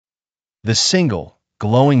The single,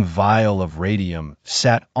 glowing vial of radium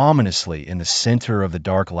sat ominously in the center of the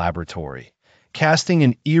dark laboratory, casting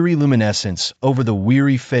an eerie luminescence over the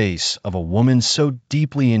weary face of a woman so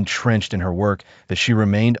deeply entrenched in her work that she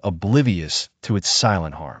remained oblivious to its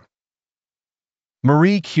silent harm.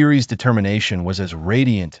 Marie Curie's determination was as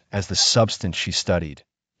radiant as the substance she studied,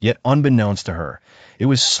 yet unbeknownst to her, it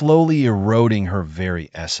was slowly eroding her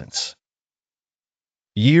very essence.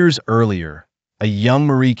 Years earlier, a young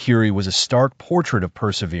Marie Curie was a stark portrait of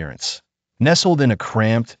perseverance, nestled in a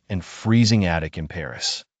cramped and freezing attic in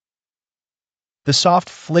Paris. The soft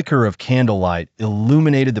flicker of candlelight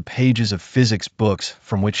illuminated the pages of physics books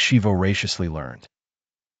from which she voraciously learned.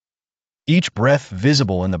 Each breath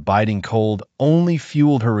visible in the biting cold only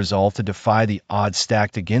fueled her resolve to defy the odds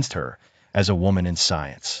stacked against her as a woman in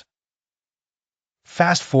science.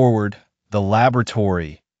 Fast forward, the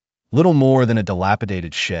laboratory, little more than a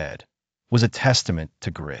dilapidated shed, was a testament to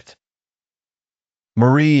grit.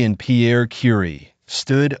 Marie and Pierre Curie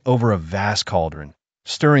stood over a vast cauldron,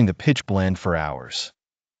 stirring the pitch blend for hours.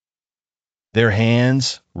 Their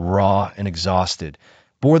hands, raw and exhausted,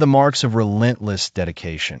 bore the marks of relentless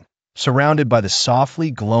dedication. Surrounded by the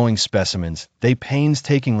softly glowing specimens they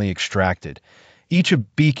painstakingly extracted, each a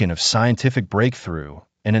beacon of scientific breakthrough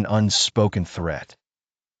and an unspoken threat.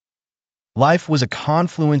 Life was a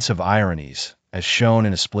confluence of ironies, as shown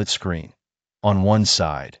in a split screen. On one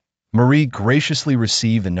side, Marie graciously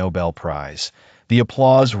received the Nobel Prize, the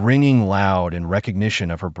applause ringing loud in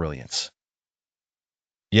recognition of her brilliance.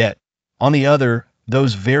 Yet, on the other,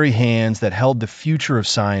 those very hands that held the future of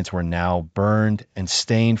science were now burned and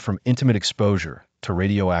stained from intimate exposure to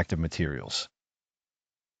radioactive materials.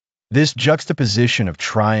 This juxtaposition of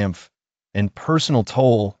triumph and personal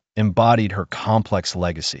toll embodied her complex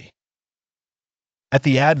legacy. At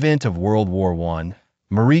the advent of World War I,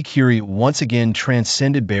 Marie Curie once again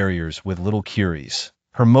transcended barriers with little Curies,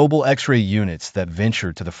 her mobile X-ray units that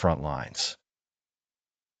ventured to the front lines.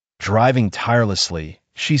 Driving tirelessly,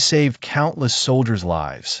 she saved countless soldiers'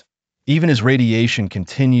 lives, even as radiation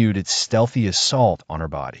continued its stealthy assault on her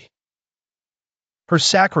body. Her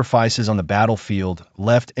sacrifices on the battlefield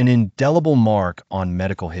left an indelible mark on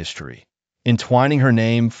medical history, entwining her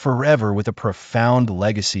name forever with a profound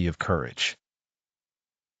legacy of courage.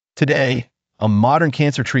 Today, a modern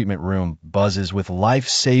cancer treatment room buzzes with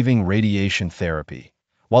life-saving radiation therapy,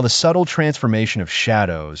 while the subtle transformation of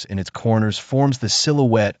shadows in its corners forms the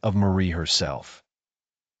silhouette of Marie herself.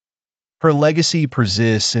 Her legacy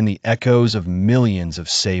persists in the echoes of millions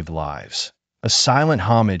of saved lives, a silent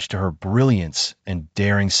homage to her brilliance and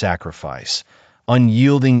daring sacrifice,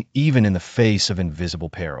 unyielding even in the face of invisible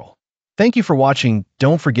peril. Thank you for watching.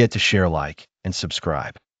 Don't forget to share, like, and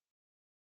subscribe.